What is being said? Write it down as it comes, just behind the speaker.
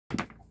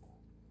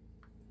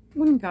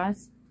Morning,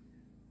 guys.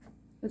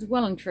 It's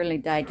well and truly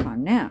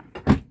daytime now,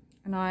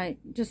 and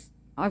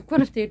I've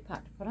got a third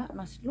part to put up. And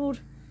I said,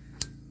 Lord,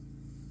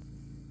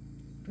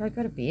 do I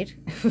go to bed?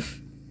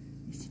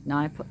 He said,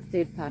 no, put the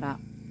third part up.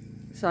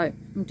 So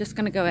I'm just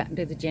going to go out and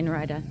do the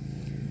generator,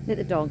 let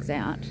the dogs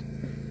out.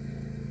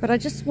 But I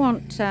just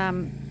want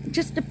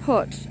just to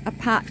put a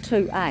part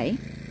 2A,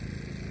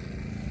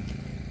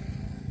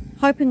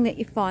 hoping that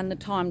you find the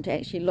time to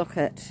actually look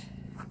at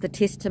the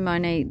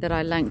testimony that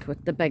I linked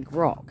with the big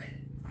rock.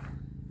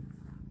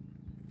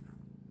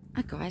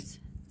 Hi guys,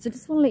 so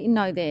just want to let you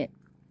know that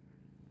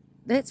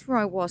that's where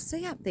I was.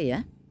 See up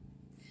there?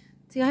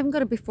 See, I haven't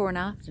got a before and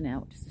after now,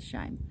 which is a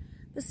shame.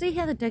 But see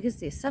how the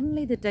digger's there?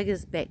 Suddenly the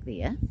digger's back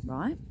there,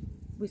 right?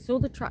 We saw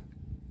the truck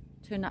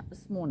turn up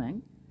this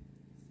morning,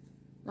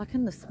 like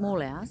in the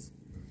small hours.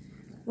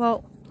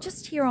 Well,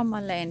 just here on my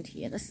land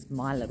here, this is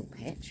my little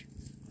patch.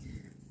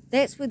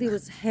 That's where there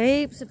was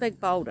heaps of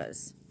big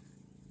boulders.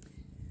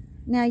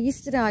 Now,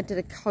 yesterday I did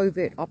a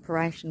covert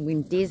operation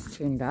when Des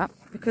turned up,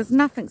 because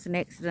nothing's an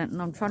accident and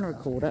I'm trying to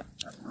record it.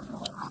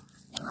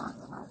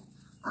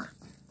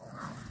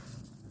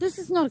 This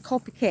is not a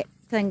copycat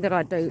thing that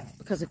I do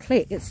because of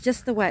click, it's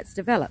just the way it's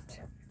developed.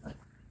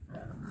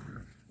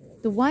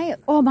 The way,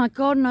 oh my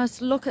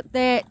goodness, look at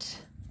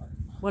that.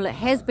 Well, it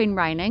has been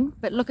raining,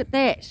 but look at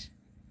that.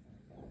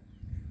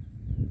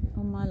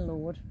 Oh my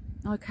Lord.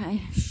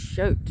 Okay,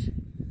 shoot.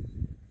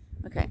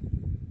 Okay,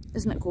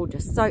 isn't it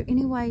gorgeous? So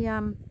anyway, yeah,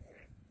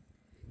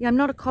 I'm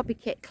not a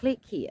copycat click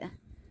here.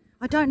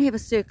 I don't have a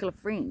circle of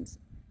friends.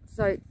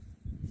 So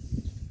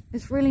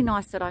it's really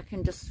nice that I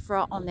can just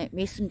throw it on that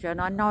messenger, and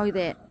I know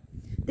that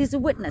there's a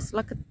witness.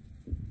 Like,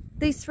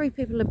 these 3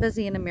 people are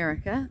busy in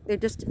America. They're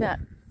just about,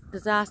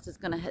 disaster's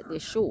going to hit their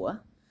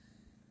shore.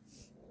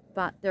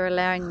 But they're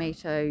allowing me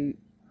to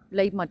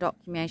leave my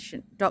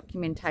documentation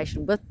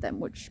with them,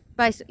 which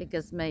basically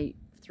gives me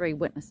 3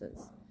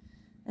 witnesses.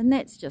 And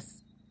that's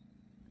just,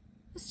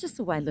 it's just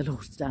the way the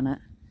Lord's done it.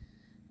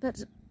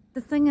 But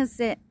the thing is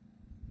that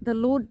the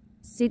Lord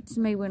said to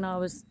me when I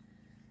was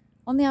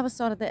on the other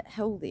side of that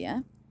hill,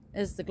 there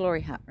is the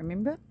glory hut,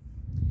 remember?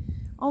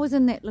 I was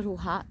in that little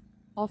hut,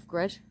 off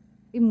grid,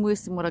 even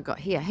worse than what I got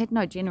here. I had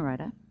no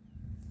generator.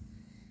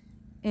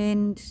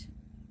 And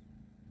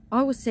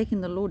I was seeking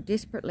the Lord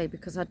desperately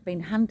because I'd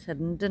been hunted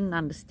and didn't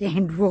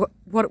understand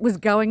what was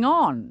going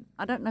on.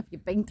 I don't know if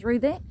you've been through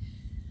that,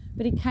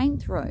 but He came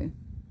through.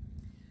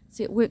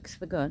 See, it works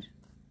for good.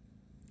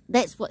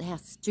 That's how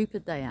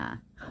stupid they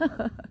are.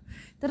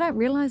 They don't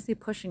realise they're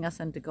pushing us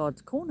into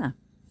God's corner.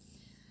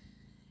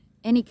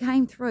 And He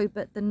came through,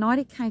 but the night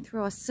He came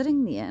through, I was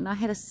sitting there and I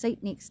had a seat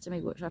next to me,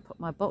 which I put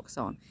my box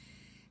on.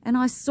 And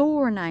I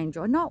saw an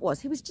angel. I know it was.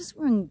 He was just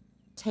wearing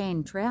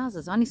tan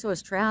trousers. I only saw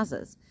his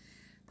trousers.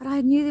 But I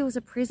knew there was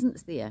a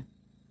presence there.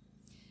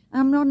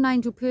 And I'm not an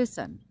angel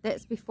person.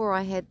 That's before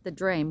I had the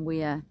dream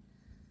where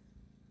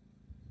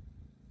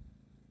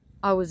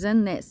I was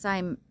in that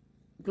same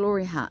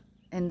glory hut.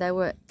 And they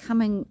were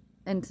coming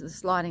into the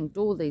sliding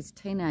door, these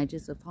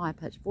teenagers with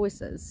high-pitched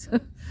voices.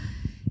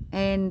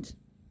 And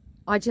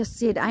I just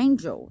said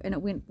angel, and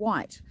it went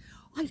white.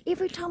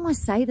 Every time I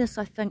say this,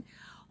 I think,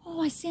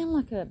 oh, I sound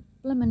like a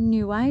blimmin'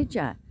 new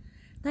ager.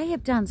 They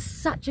have done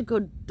such a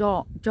good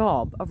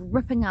job of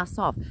ripping us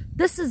off.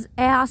 This is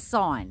our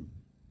sign.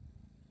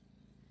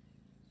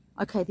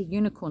 Okay, the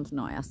unicorn's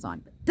not our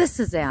sign, but this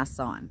is our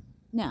sign.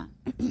 Now,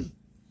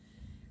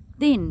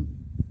 then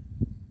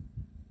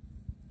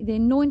the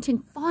anointing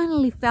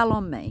finally fell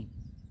on me,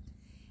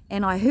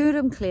 and I heard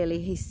Him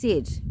clearly. He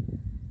said,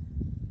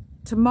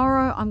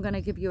 tomorrow I'm going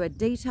to give you a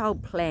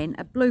detailed plan,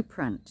 a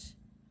blueprint,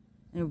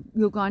 and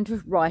you're going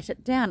to write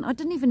it down. I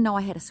didn't even know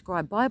I had a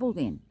Scribe Bible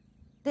then.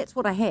 That's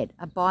what I had,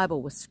 a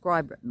Bible with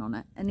Scribe written on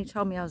it, and He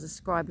told me I was a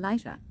scribe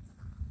later.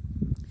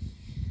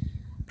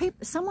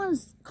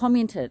 Someone's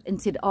commented and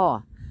said,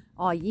 oh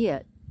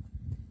yeah,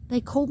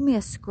 they called me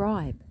a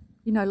scribe,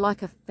 you know,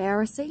 like a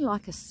Pharisee,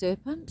 like a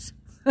serpent.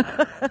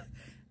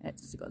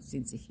 That's got a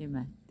sense of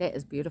humour. That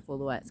is beautiful,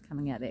 the way it's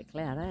coming out that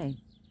cloud, eh?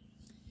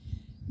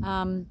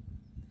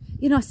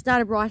 You know, I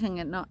started writing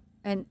it,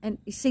 and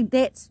you see,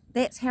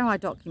 that's how I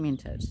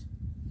documented.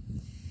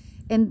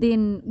 And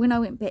then when I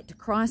went back to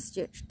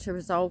Christchurch to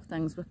resolve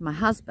things with my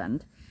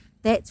husband,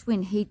 that's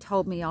when he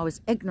told me I was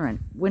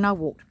ignorant when I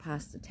walked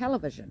past the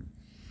television.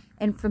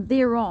 And from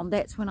there on,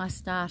 that's when I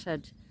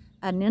started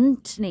an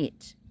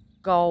internet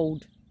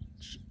gold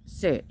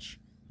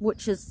search,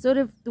 which is sort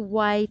of the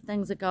way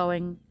things are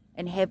going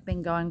and have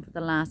been going for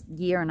the last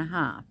year and a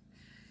half.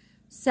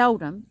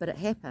 Seldom, but it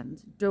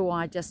happens, do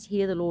I just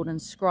hear the Lord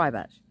and scribe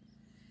it.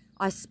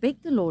 I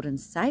speak the Lord and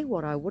say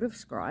what I would have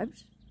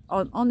scribed.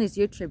 On these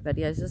YouTube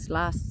videos,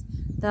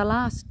 the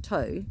last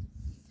 2,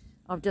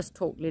 I've just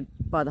talked led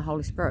by the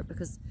Holy Spirit,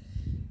 because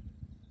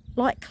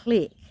like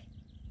click,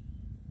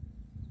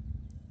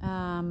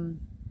 for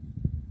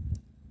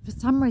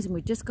some reason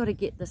we just got to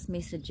get this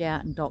message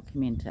out and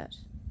document it.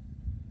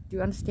 Do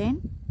you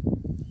understand?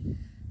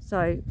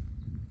 So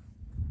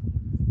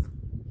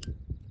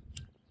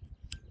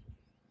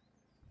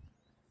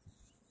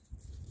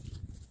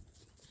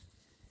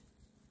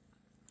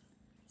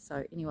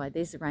So anyway,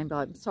 there's the rainbow.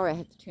 I'm sorry I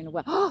had to turn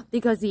away. Oh, there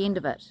goes the end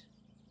of it.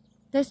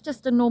 That's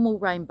just a normal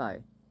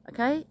rainbow,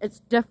 okay? It's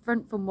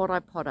different from what I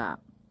put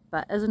up.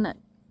 But isn't it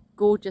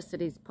gorgeous that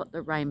he's put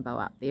the rainbow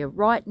up there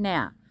right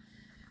now?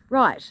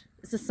 Right,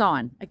 it's a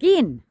sign.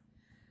 Again.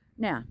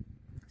 Now,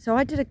 so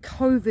I did a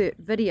covert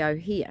video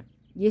here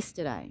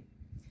yesterday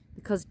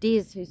because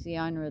Des, who's the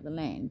owner of the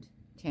land,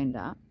 turned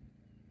up.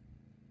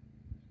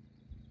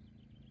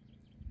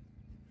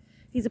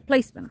 He's a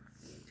policeman.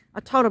 I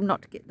told him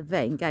not to get the V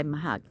and gave him a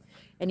hug.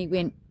 And he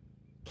went,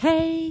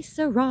 "Que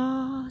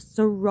sera,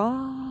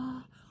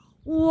 sera,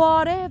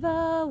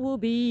 whatever will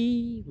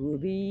be, will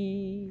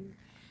be.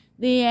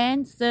 The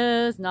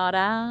answer's not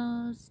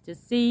ours to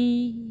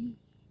see.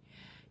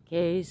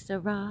 Que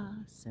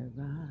sera,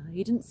 sera."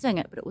 He didn't sing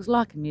it, but it was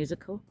like a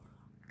musical.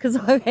 Because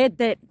I've had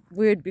that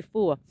word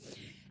before.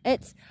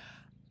 It's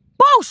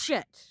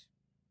bullshit.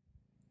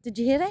 Did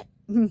you hear that?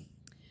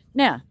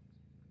 Now,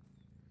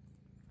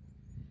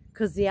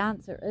 because the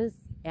answer is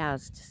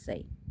ours to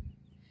see.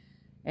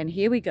 And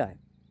here we go.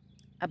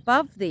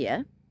 Above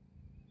there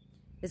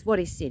is what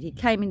he said. He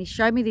came and he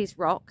showed me these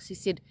rocks. He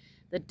said,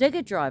 the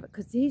digger driver,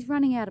 because he's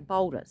running out of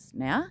boulders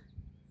now.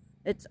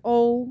 It's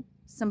all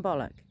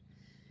symbolic.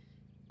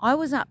 I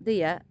was up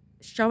there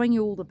showing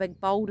you all the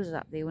big boulders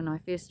up there when I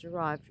first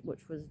arrived,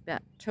 which was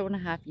about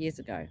 2.5 years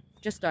ago.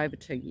 Just over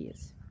 2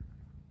 years.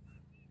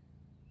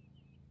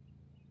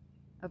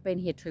 I've been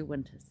here 2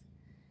 winters.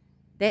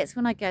 That's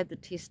when I gave the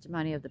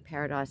testimony of the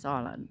Paradise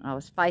Island. I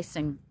was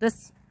facing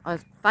this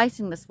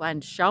way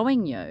and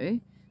showing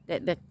you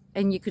that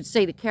and you could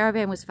see the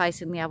caravan was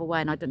facing the other way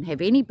and I didn't have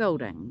any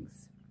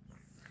buildings.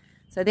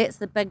 So that's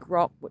the big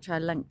rock which I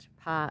linked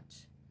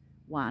part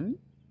 2,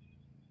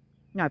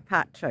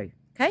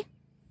 okay?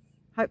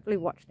 Hopefully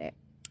watch that.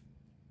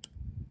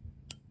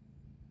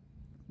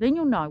 Then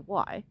you'll know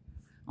why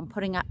I'm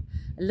putting up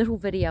a little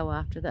video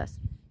after this.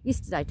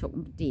 Yesterday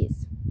talking to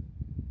Des.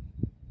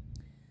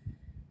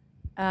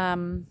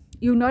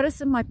 You'll notice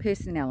in my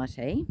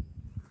personality,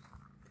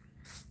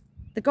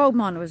 the gold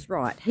miner was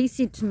right. He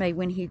said to me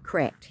when he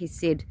cracked, he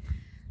said,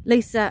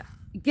 "Lisa,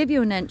 give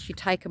you an inch, you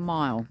take a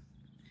mile."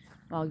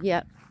 Well,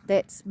 yeah,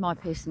 that's my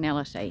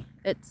personality.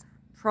 It's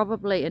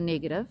probably a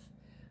negative,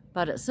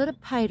 but it sort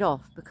of paid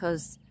off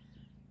because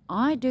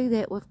I do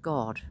that with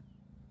God.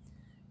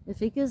 If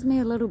he gives me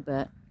a little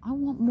bit, I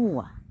want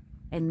more,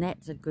 and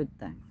that's a good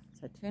thing.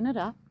 So turn it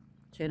up,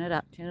 turn it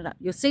up, turn it up.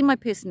 You'll see my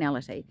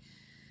personality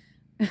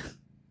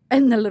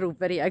in the little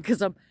video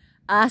because I'm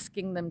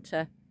asking them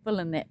to fill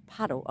in that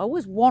puddle. I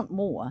always want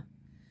more,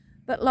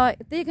 but like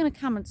if they're going to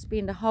come and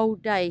spend a whole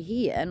day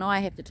here and I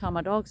have to tie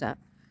my dogs up,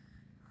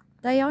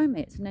 they owe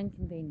me. It's an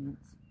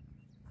inconvenience.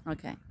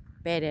 Okay,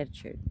 bad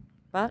attitude,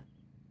 but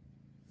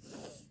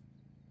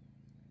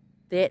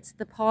that's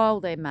the pile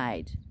they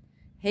made.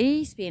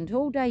 He spent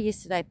all day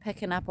yesterday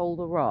picking up all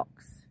the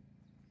rocks.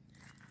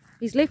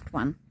 He's left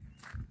one.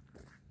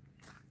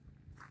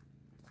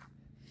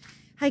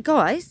 Hey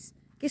guys,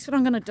 guess what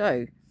I'm going to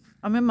do?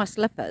 I'm in my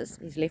slippers.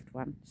 He's left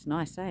one. It's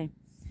nice, eh?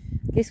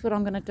 Guess what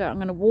I'm going to do? I'm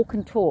going to walk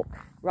and talk.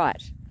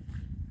 Right.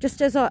 Just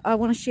as I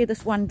want to share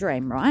this one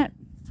dream, right?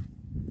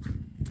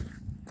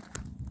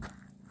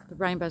 The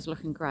rainbow's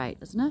looking great,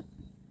 isn't it?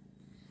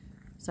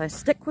 So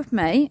stick with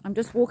me. I'm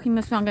just walking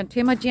this way. I'm going to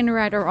turn my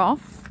generator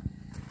off.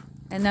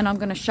 And then I'm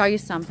going to show you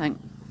something.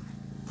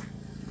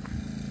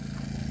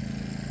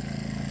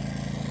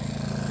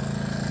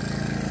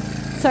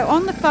 So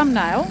on the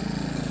thumbnail...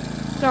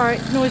 Sorry,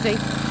 it's noisy.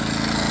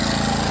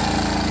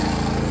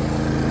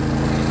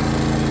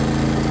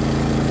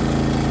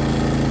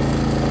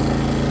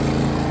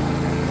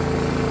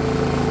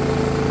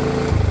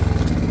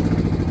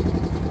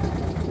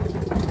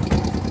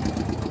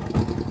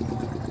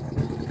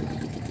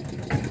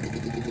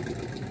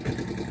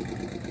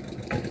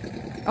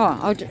 Oh,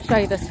 I'll just show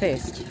you this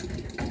first.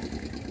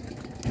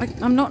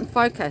 I'm not in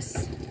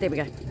focus. There we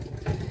go.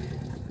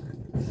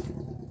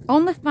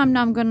 On the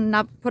thumbnail, I'm going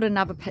to put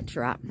another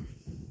picture up.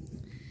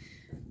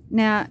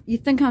 Now, you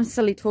think I'm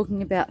silly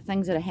talking about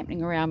things that are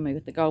happening around me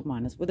with the gold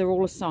miners. Well, they're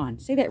all a sign.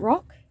 See that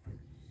rock?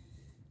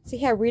 See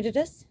how red it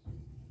is?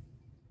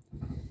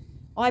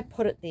 I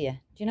put it there.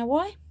 Do you know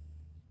why?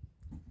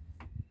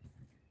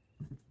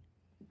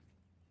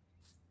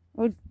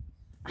 Well,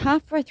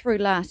 halfway through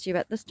last year,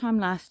 about this time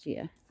last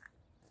year,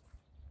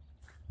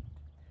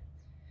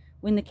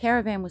 when the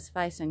caravan was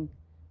facing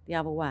the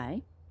other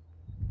way,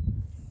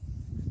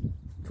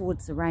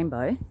 towards the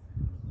rainbow,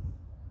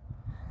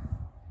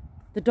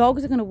 the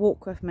dogs are going to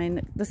walk with me,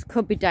 and this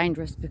could be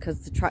dangerous because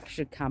the truck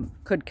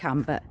could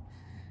come, but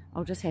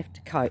I'll just have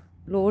to cope.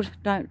 Lord,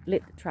 don't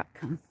let the truck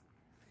come.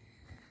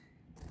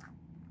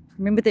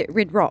 Remember that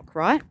red rock,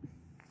 right?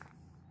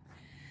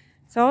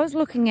 So I was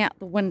looking out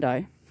the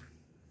window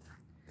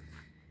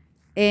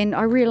and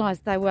I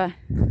realised they were...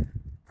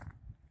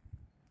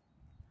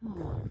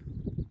 Oh.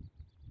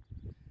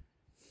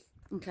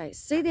 Okay,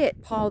 see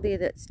that pile there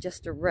that's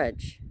just a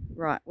ridge?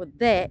 Right, well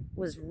that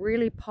was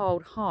really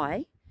piled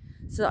high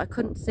so that I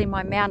couldn't see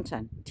my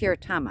mountain,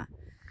 Teratama.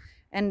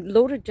 And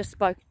Lord had just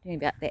spoken to me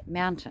about that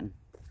mountain.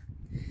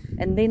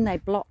 and then they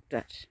blocked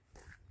it.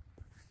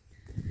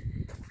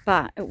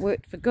 But it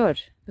worked for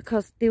good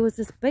because there was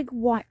this big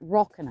white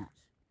rock in it.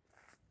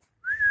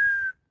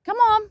 Come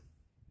on,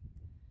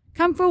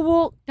 come for a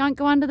walk, don't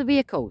go under the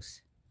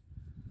vehicles.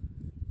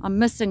 I'm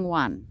missing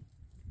one.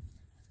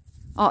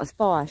 Oh, it's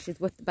Fire, she's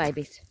with the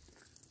babies.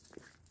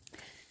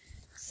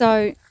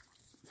 So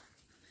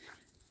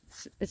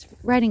it's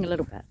raining a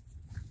little bit.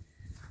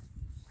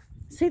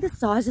 See the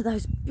size of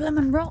those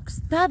blimmin'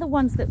 rocks? They're the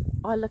ones that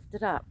I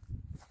lifted up.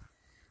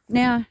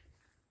 Now,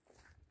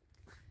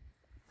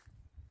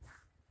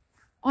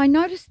 I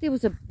noticed there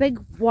was a big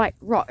white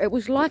rock. It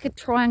was like a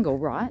triangle,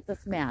 right,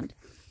 this mound.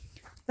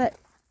 But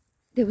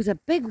there was a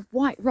big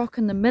white rock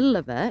in the middle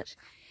of it,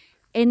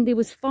 and there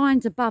was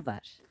fines above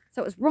it.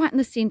 So it was right in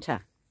the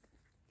centre.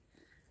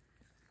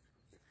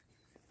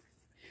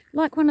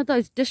 Like one of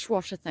those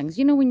dishwasher things.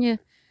 You know when you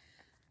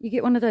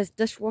get one of those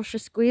dishwasher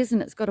squares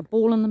and it's got a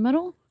ball in the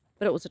middle?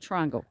 But it was a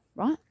triangle,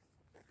 right?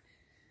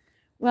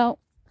 Well,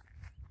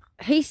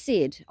 I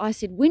said,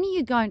 when are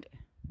you going to...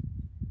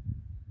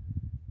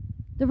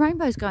 The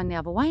rainbow's going the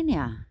other way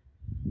now.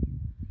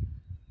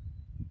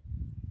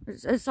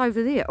 It's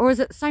over there. Or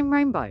is it the same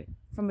rainbow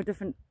from a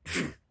different...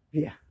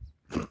 Yeah.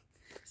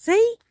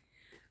 See?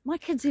 My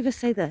kids ever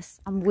say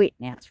this? I'm wet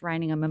now. It's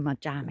raining. I'm in my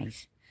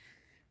jammies.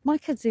 My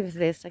kids ever say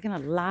this, they're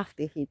going to laugh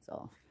their heads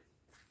off.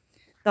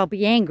 They'll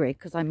be angry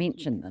because I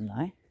mentioned them,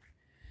 though.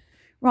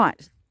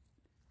 Right.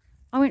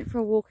 I went for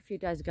a walk a few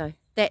days ago.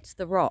 That's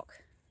the rock.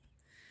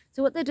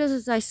 So what they did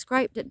is they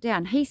scraped it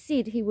down. He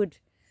said he would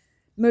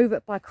move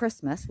it by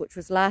Christmas, which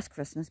was last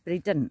Christmas, but he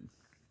didn't.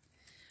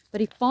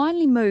 But he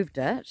finally moved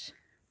it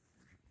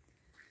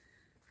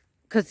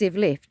because they've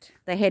left.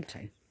 They had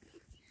to.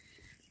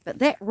 But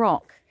that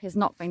rock has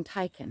not been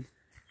taken.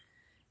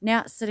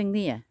 Now it's sitting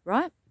there,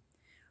 right?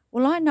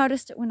 Well, I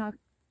noticed it when I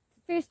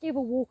first ever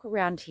walk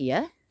around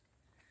here.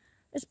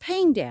 It's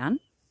peeing down.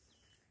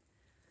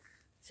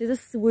 See,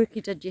 this is the work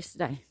he did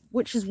yesterday,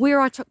 which is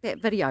where I took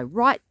that video,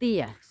 right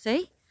there.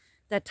 See?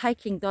 They're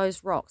taking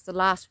those rocks, the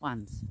last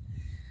ones.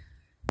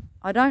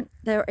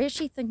 They're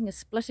actually thinking of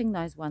splitting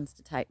those ones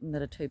to take them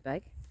that are too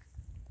big.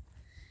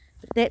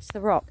 But that's the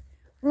rock.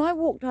 Well, I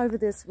walked over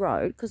this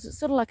road, because it's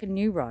sort of like a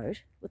new road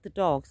with the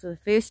dogs for the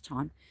first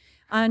time.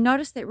 I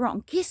noticed that rock,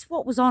 and guess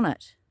what was on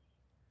it?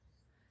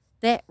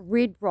 That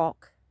red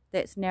rock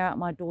that's now at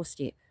my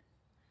doorstep.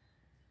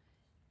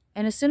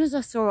 And as soon as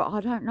I saw it,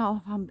 I don't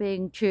know if I'm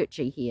being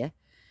churchy here,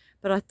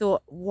 but I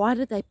thought, why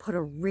did they put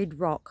a red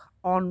rock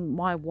on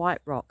my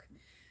white rock?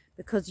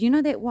 Because you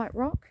know that white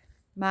rock?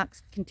 Mark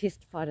can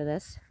testify to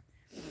this.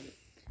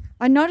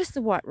 I noticed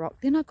the white rock,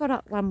 then I got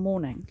up one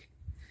morning.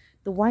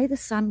 The way the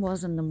sun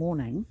was in the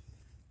morning,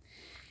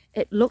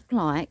 it looked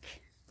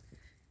like,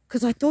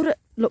 because I thought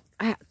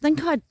I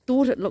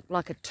thought it looked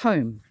like a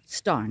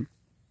tombstone,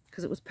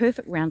 because it was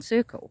perfect round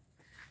circle.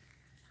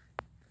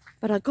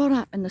 But I got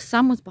up and the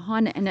sun was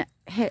behind it, and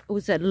it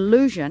was an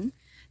illusion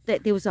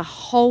that there was a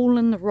hole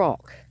in the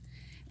rock,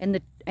 and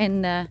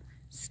the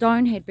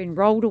stone had been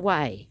rolled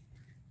away.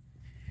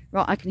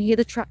 Right, I can hear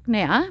the truck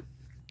now.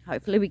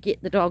 Hopefully we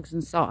get the dogs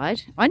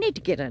inside. I need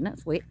to get in,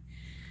 it's wet.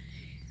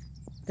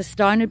 The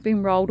stone had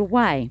been rolled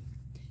away.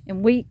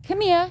 And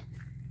come here.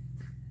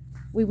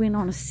 We went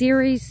on a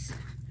series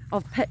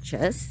of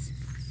pictures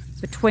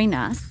between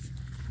us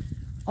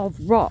of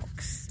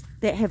rocks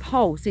that have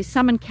holes. There's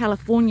some in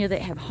California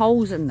that have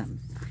holes in them.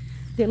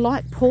 They're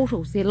like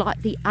portals. They're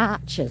like the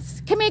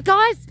arches. Come here,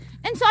 guys.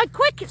 Inside,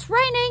 quick. It's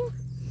raining.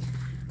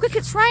 Quick,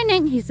 it's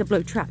raining. Here's the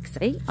blue truck.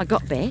 See, I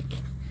got back.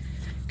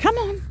 Come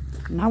on.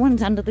 No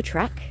one's under the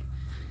truck.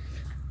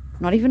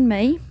 Not even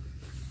me.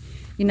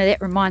 You know,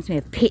 that reminds me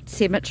of Pet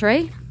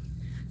Cemetery.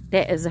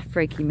 That is a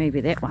freaky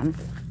movie, that one.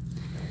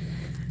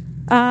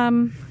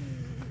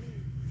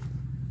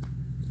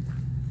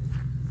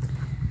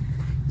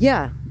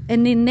 Yeah.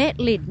 And then that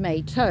led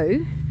me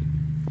to...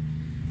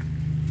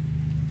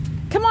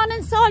 Come on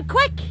inside,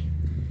 quick!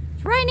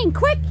 It's raining,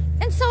 quick!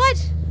 Inside!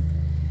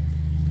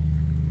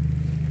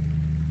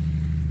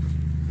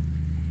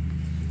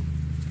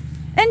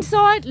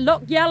 Inside,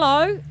 look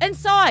yellow,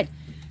 inside!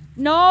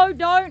 No,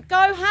 don't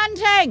go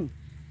hunting!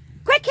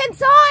 Quick,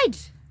 inside!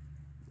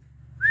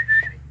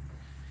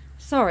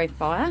 Sorry,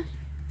 Fire.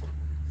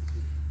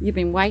 You've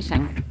been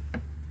waiting.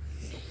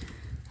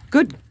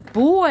 Good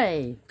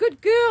boy.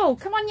 Good girl.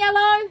 Come on,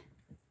 Yellow.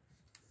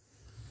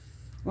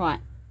 Right.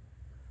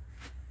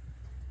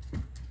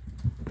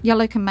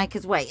 Yellow can make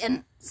his way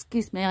in.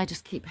 Excuse me, I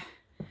just keep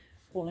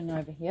falling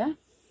over here.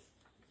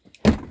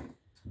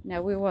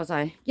 Now, where was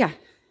I? Yeah.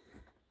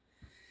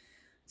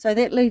 So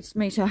that leads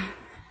me to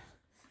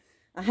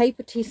a heap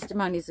of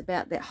testimonies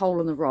about that hole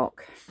in the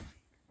rock.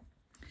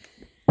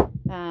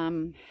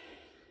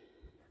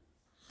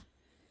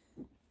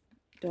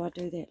 Do I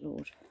do that,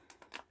 Lord?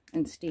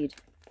 Instead.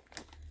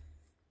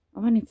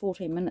 I'm only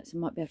 14 minutes, I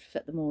might be able to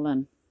fit them all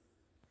in.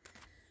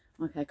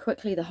 Okay,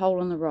 quickly, the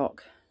hole in the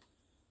rock.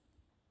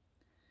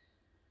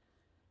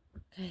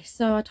 Okay,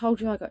 so I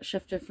told you I got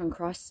shifted from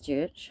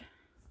Christchurch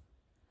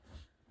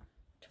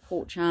to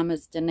Port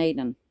Chalmers,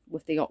 Dunedin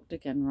with the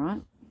Octagon,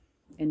 right?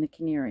 and the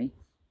canary.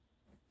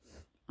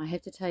 I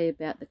have to tell you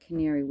about the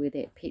canary where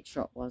that pet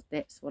shop was.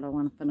 That's what I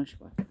want to finish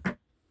with.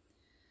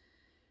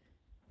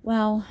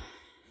 Well,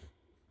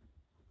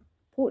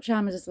 Port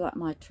Chalmers is like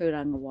my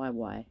tūranga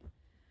waiwai.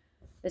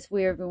 It's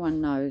where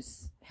everyone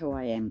knows who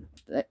I am.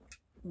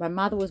 My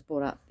mother was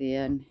brought up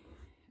there,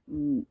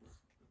 and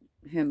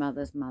her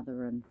mother's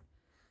mother, and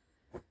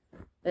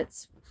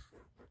it's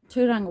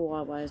tūranga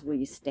waiwai is where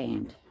you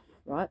stand,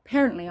 right?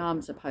 Apparently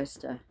I'm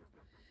supposed to,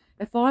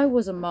 if I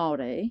was a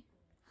Māori,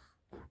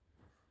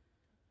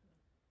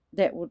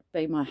 that would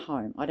be my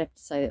home. I'd have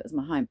to say that was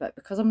my home, but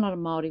because I'm not a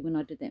Māori, when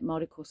I did that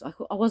Māori course,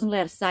 I wasn't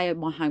allowed to say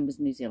my home was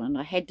New Zealand.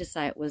 I had to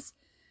say it was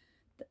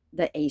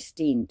the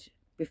East End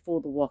before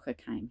the Waka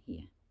came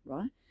here,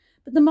 right?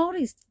 But the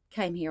Māoris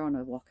came here on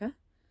a Waka.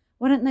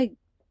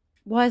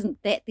 Why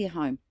isn't that their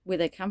home, where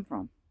they come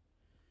from?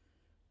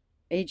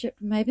 Egypt,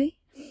 maybe?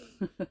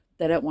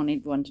 They don't want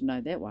everyone to know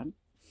that one.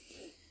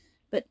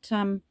 But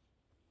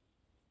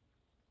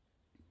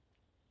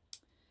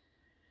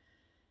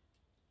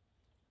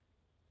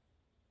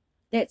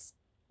that's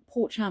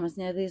Port Chalmers.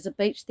 Now, there's a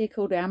beach there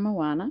called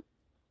Moana.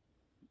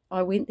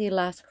 I went there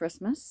last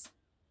Christmas.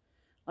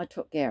 I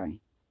took Gary.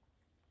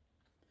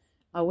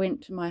 I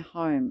went to my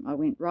home. I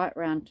went right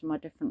round to my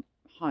different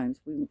homes.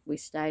 We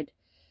stayed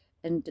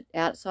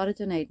outside of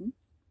Dunedin,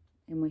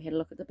 and we had a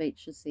look at the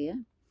beaches there.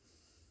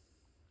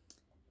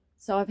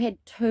 So I've had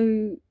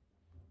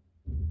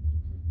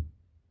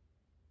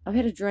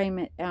a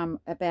dream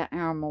about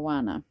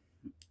Moana.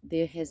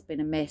 There has been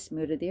a mass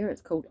murder there.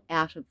 It's called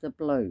Out of the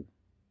Blue.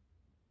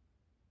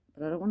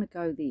 But I don't want to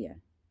go there.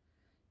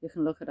 You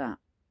can look it up.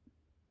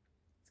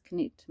 It's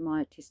connected to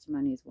my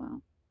testimony as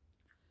well.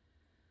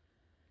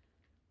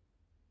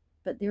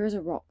 But there is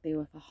a rock there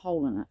with a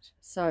hole in it.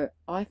 So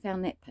I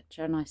found that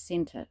picture and I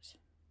sent it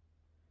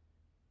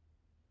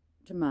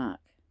to Mark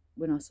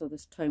when I saw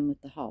this tomb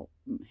with the hole.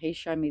 He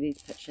showed me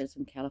these pictures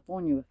in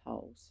California with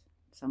holes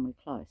somewhere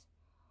close.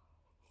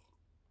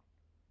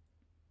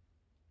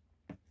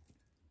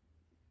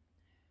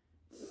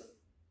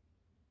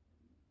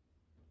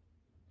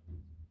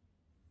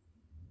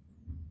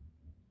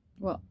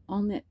 Well,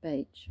 on that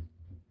beach,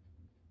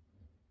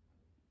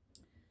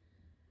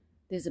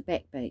 there's a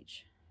back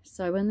beach.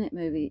 So in that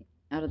movie,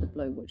 Out of the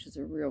Blue, which is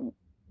a real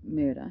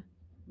murder,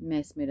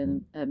 mass murder,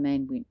 a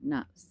man went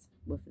nuts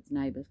with his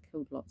neighbours,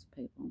 killed lots of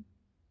people,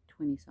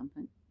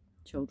 20-something,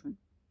 children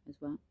as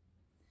well.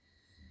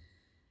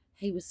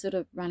 He was sort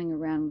of running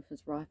around with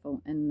his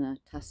rifle in the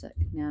tussock.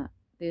 Now,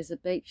 there's a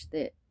beach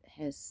that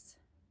has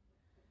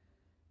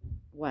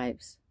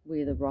waves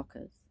where the rock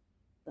is,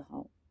 the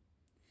hole.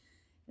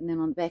 And then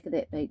on the back of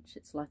that beach,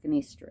 it's like an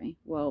estuary.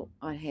 Well,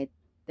 I had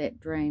that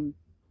dream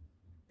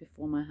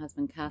before my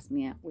husband cast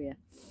me out, where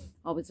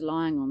I was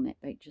lying on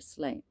that beach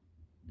asleep,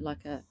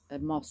 like a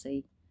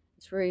mossy,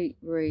 it's very,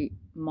 very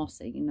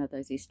mossy, you know,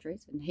 those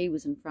estuaries, and he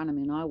was in front of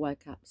me, and I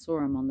woke up, saw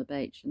him on the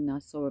beach, and I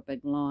saw a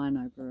big lion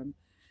over him,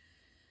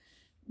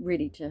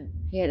 ready to,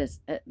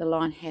 the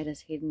lion had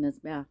his head in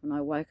his mouth, and I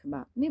woke him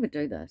up. Never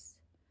do this.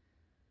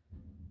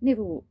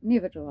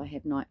 Never do I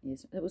have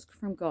nightmares. It was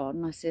from God,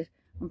 and I said,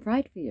 I'm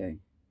afraid for you.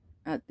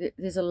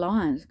 There's a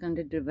lion that's going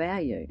to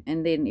devour you.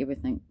 And then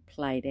everything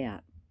played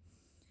out.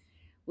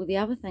 Well, the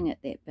other thing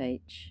at that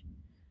beach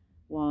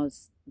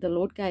was the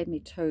Lord gave me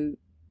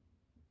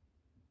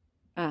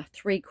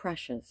three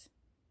crushes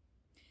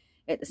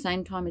at the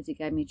same time as he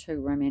gave me 2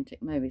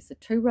 romantic movies. The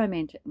 2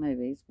 romantic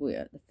movies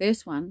were, the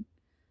first one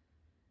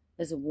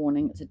is a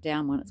warning, it's a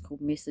down one, it's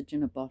called Message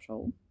in a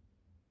Bottle.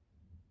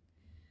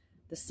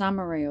 The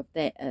summary of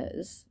that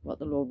is, what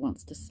the Lord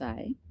wants to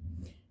say,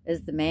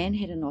 is the man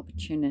had an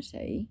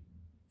opportunity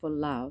for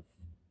love,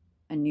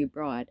 a new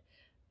bride,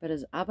 but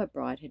his other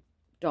bride had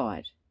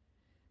died,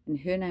 and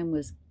her name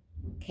was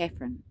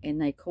Catherine,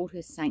 and they called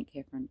her Saint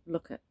Catherine.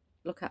 Look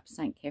up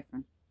Saint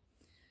Catherine.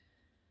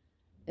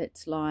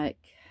 It's like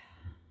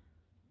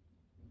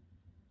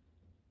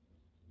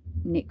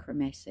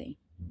necromancy.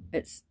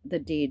 It's the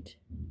dead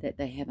that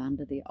they have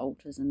under the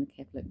altars in the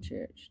Catholic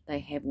Church. They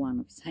have one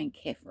of Saint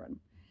Catherine.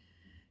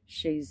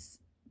 She's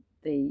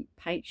the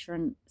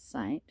patron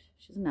saint,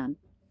 she's a nun,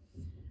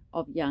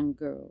 of young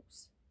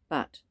girls.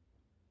 But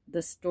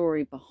the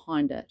story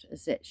behind it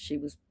is that she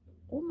was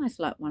almost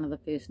like one of the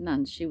first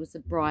nuns. She was the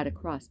bride of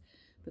Christ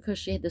because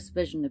she had this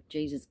vision of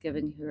Jesus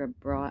giving her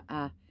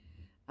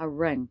a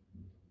ring.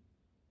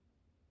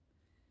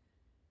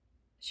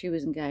 She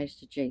was engaged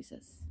to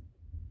Jesus.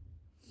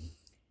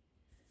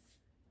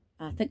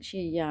 I think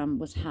she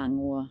was hung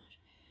or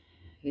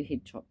her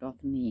head chopped off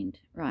in the end.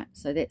 Right,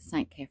 so that's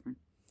Saint Catherine.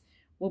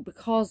 Well,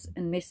 because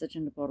in Message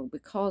in a Bottle,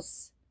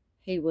 because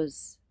he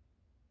was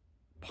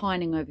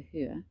pining over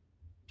her,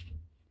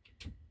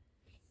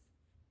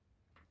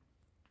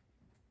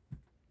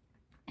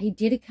 he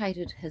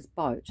dedicated his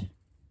boat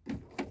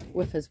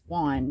with his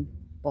wine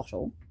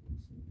bottle,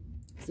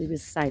 so he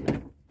was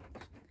sailing,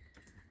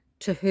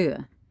 to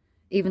her,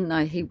 even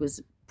though he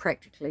was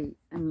practically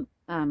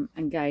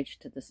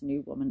engaged to this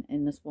new woman,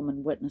 and this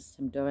woman witnessed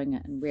him doing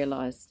it and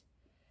realised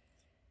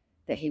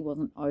that he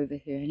wasn't over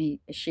her, and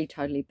she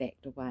totally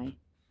backed away.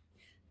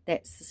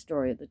 That's the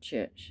story of the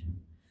church.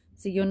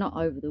 So you're not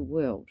over the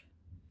world.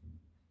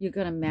 You're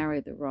going to marry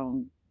the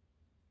wrong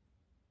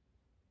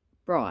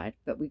bride,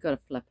 but we've got to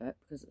flip it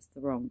because it's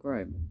the wrong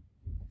groom.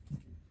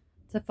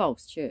 It's a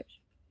false church.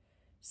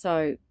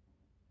 So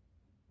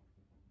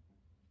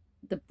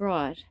the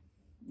bride,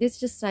 let's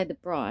just say the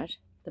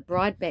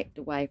bride backed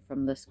away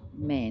from this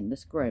man,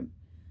 this groom.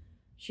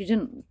 She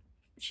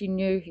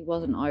knew he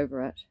wasn't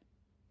over it.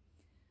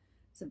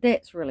 So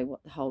that's really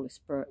what the Holy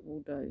Spirit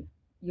will do.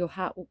 Your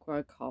heart will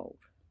grow cold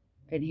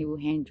and he will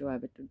hand you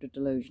over to the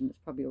delusion. It's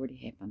probably already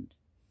happened.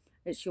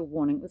 It's your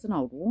warning. It was an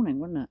old warning,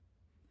 wasn't it?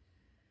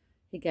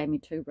 He gave me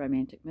 2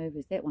 romantic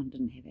movies. That one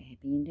didn't have a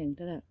happy ending,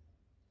 did it?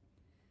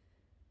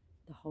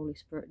 The Holy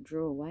Spirit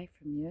drew away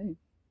from you.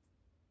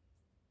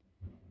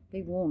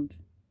 Be warned.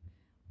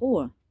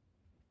 Or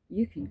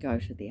you can go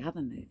to the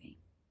other movie,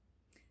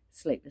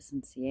 Sleepless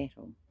in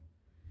Seattle,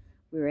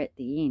 where at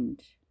the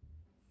end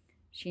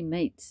she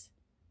meets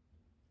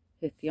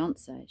her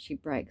fiance. She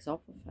breaks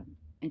off of him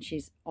and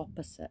she's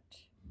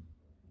opposite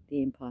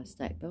the Empire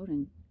State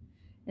Building.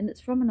 And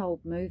it's from an old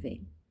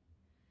movie.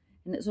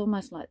 And it's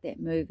almost like that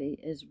movie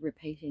is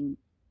repeating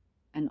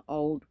an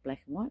old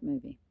black and white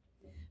movie,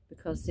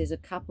 because there's a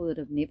couple that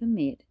have never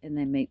met and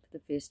they meet for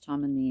the first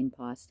time in the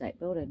Empire State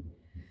Building.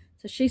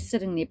 So she's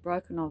sitting there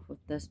broken off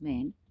with this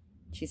man.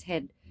 She's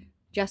had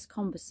just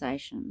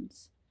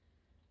conversations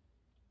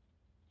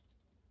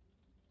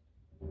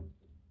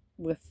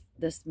with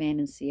this man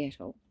in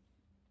Seattle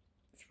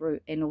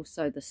and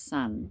also the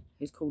son,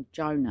 who's called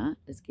Jonah,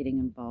 is getting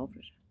involved.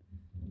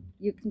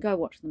 You can go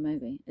watch the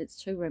movie. It's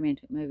 2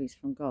 romantic movies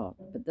from God,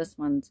 but this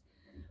one's,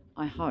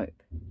 I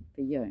hope,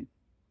 for you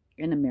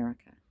in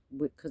America,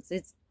 because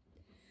there's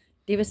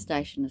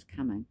devastation is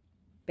coming.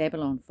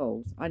 Babylon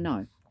falls. I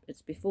know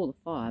it's before the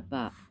fire,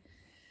 but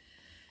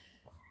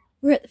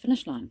we're at the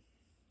finish line.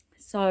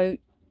 So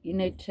you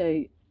need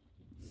to,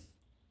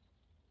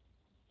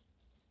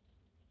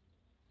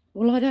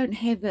 well, I don't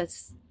have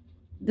this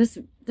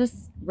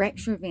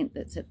rapture event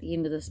that's at the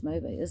end of this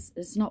movie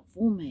is not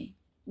for me.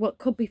 Well, it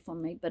could be for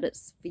me, but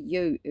it's for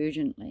you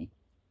urgently.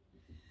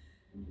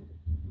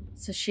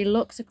 So she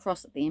looks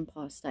across at the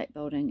Empire State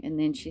Building, and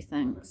then she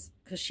thinks,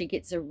 because she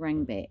gets a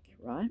ring back,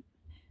 right?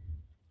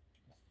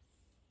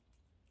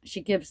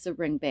 She gives the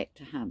ring back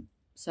to him.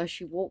 So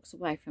she walks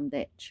away from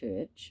that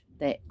church,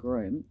 that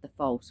groom, the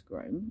false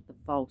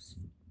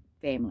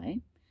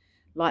family,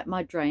 like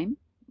my dream,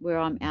 where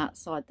I'm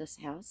outside this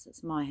house.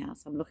 It's my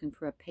house. I'm looking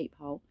for a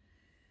peephole.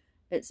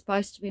 It's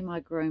supposed to be my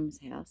groom's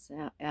house,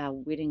 our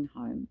wedding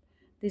home.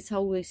 There's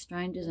all these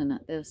strangers in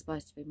it. They're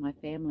supposed to be my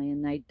family,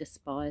 and they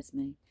despise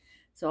me.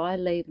 So I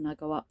leave and I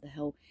go up the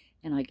hill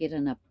and I get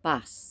in a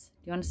bus.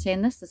 Do you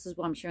understand this? This is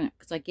why I'm sharing it,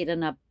 because I get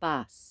in a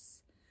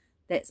bus.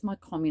 That's my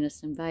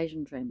communist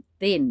invasion dream.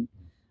 Then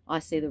I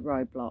see the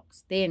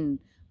roadblocks. Then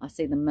I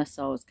see the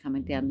missiles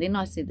coming down. Then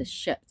I see the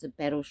ships, the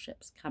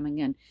battleships coming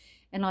in.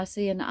 And I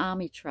see an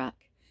army truck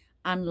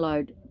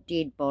unload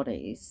dead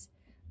bodies,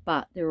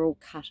 but they're all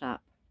cut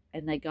up.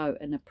 And they go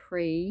in a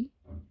pre-dug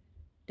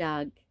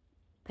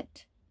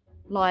pit,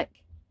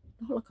 like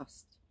the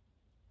Holocaust.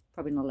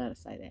 Probably not allowed to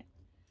say that.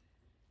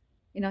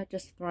 You know,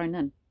 just thrown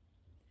in.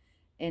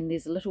 And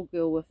there's a little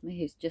girl with me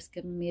who's just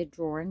given me a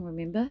drawing.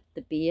 Remember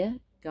the bear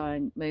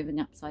moving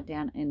upside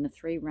down, and the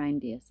 3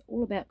 reindeers.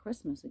 All about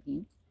Christmas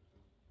again.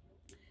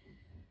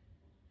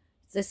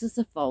 This is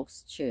a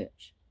false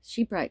church.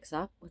 She breaks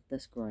up with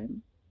this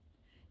groom.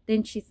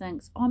 Then she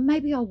thinks, oh,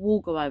 maybe I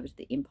will go over to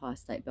the Empire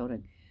State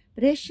Building.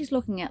 But as she's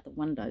looking out the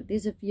window,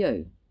 there's a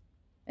view.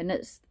 And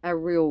it's a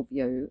real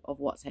view of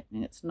what's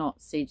happening. It's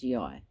not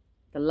CGI.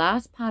 The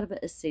last part of it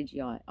is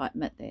CGI, I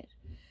admit that.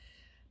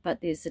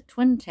 But there's the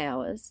Twin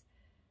Towers,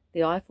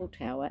 the Eiffel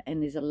Tower,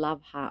 and there's a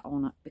love heart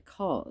on it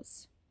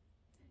because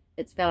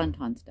it's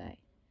Valentine's Day.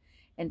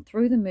 And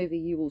through the movie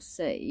you will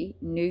see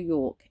New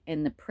York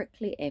and the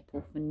prickly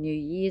apple for New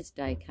Year's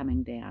Day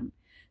coming down.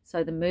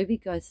 So the movie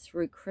goes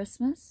through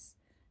Christmas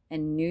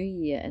and New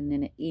Year, and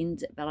then it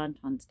ends at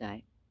Valentine's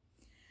Day.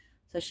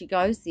 So she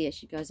goes there,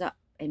 she goes up,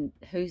 and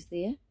who's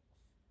there?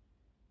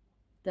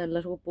 The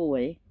little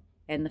boy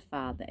and the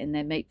father, and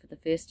they meet for the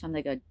first time.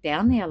 They go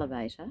down the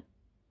elevator,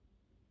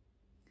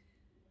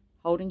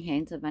 holding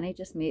hands. They've only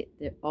just met.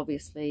 They're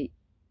obviously,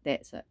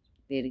 that's it.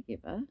 They're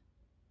together.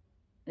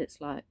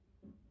 It's like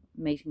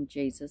meeting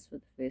Jesus for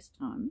the first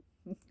time.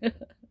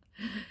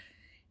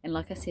 And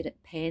like I said, it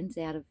pans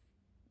out.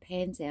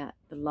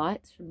 The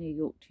lights from New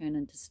York turn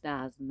into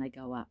stars and they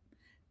go up.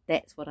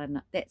 That's what I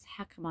know. That's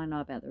how come I know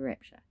about the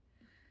rapture.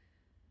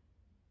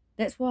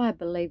 That's why I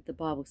believe the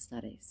Bible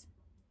studies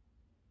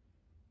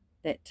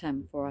that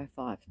Tim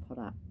 405 put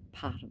up,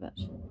 part of it.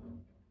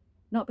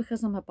 Not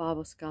because I'm a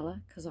Bible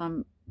scholar, because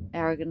I'm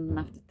arrogant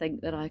enough to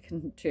think that I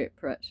can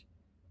interpret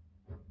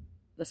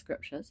the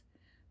scriptures,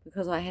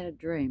 because I had a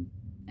dream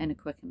and a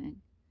quickening.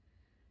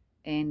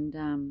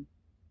 And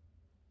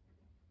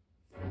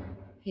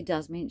he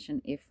does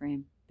mention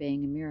Ephraim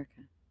being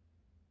America.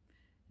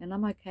 And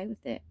I'm okay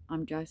with that.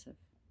 I'm Joseph.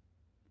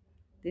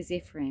 There's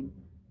Ephraim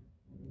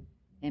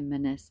and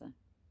Manasseh.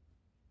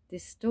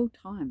 There's still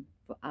time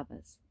for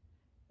others,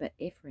 but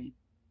Ephraim.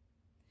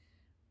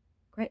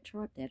 Great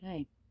tribe that,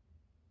 eh?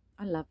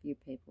 I love you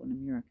people in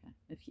America.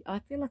 I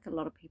feel like a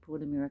lot of people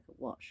in America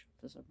watch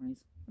for some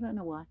reason. I don't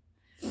know why.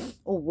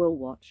 Or will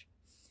watch.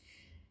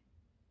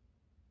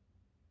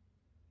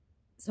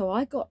 So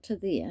I got to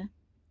there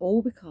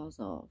all because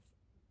of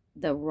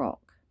the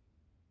rock.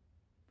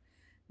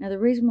 Now the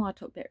reason why I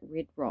took that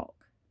red rock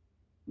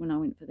when I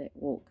went for that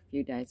walk a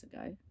few days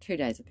ago, 2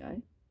 days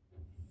ago,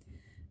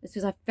 is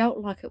because I felt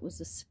like it was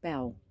a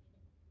spell.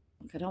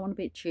 Like, I don't want to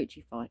be a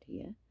churchy fight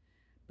here,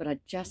 but I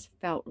just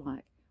felt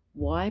like,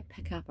 why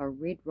pick up a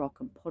red rock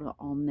and put it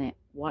on that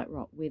white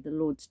rock where the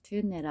Lord's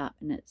turned that up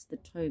and it's the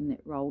tomb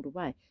that rolled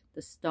away,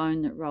 the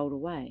stone that rolled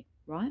away,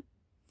 right?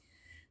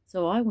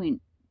 So I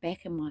went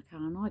back in my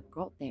car and I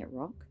got that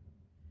rock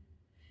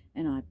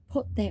and I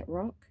put that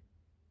rock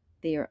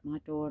there at my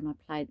door and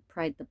I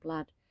prayed the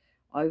blood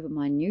over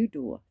my new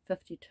door,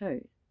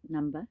 52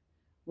 number,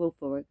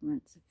 willful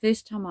ignorance. The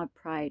first time I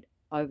prayed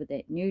over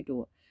that new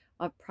door,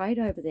 I prayed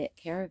over that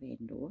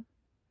caravan door,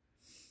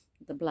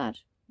 the blood,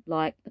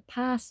 like the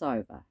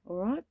Passover, all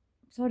right?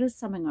 So it is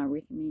something I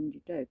recommend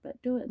you do,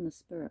 but do it in the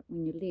spirit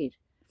when you're led.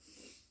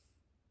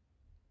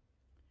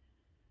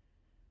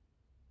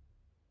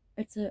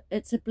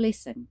 It's a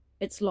blessing.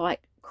 It's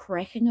like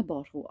cracking a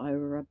bottle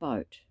over a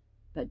boat,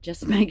 but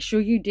just make sure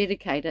you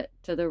dedicate it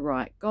to the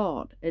right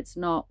God. It's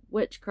not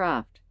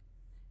witchcraft.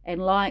 And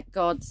like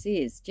God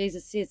says,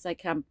 Jesus says, they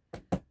come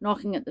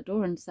knocking at the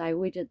door and say,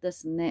 we did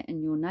this and that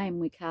in your name.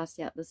 We cast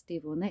out this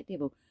devil and that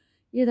devil.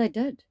 Yeah, they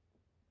did.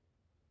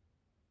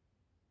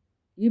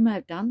 You may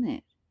have done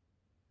that,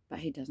 but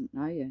he doesn't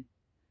know you.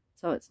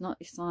 So it's not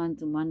your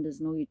signs and wonders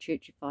and all your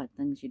churchified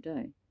things you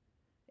do.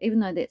 Even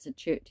though that's a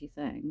churchy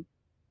thing,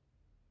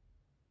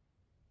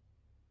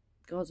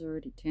 God's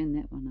already turned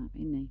that one up,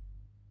 hasn't he?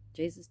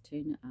 Jesus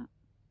turned it up.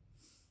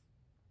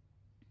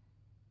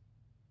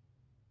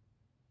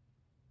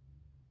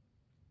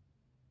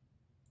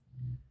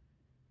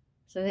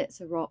 So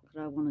that's a rock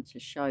that I wanted to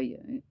show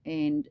you,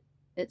 and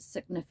it's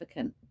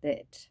significant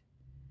that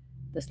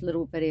this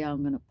little video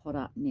I'm going to put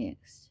up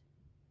next,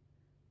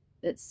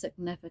 it's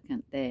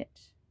significant that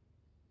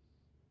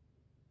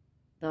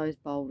those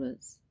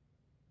boulders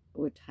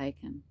were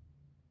taken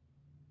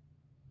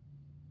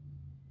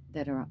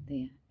that are up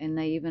there, and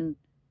they even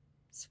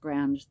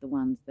scrounged the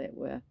ones that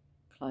were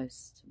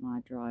close to my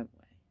driveway.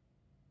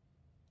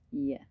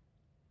 Yeah,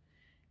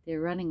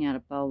 they're running out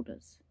of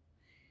boulders.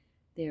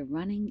 They're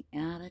running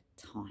out of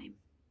time.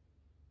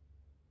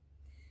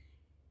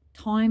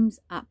 Time's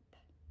up,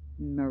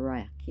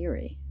 Mariah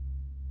Carey.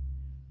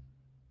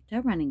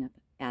 They're running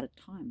out of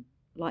time.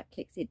 Like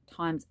Click said,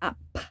 time's up,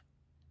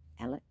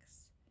 Alex.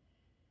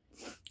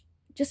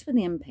 Just for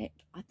the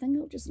impact, I think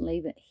I'll just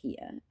leave it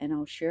here and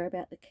I'll share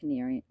about the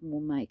canary and we'll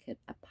make it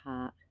a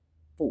part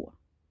 4.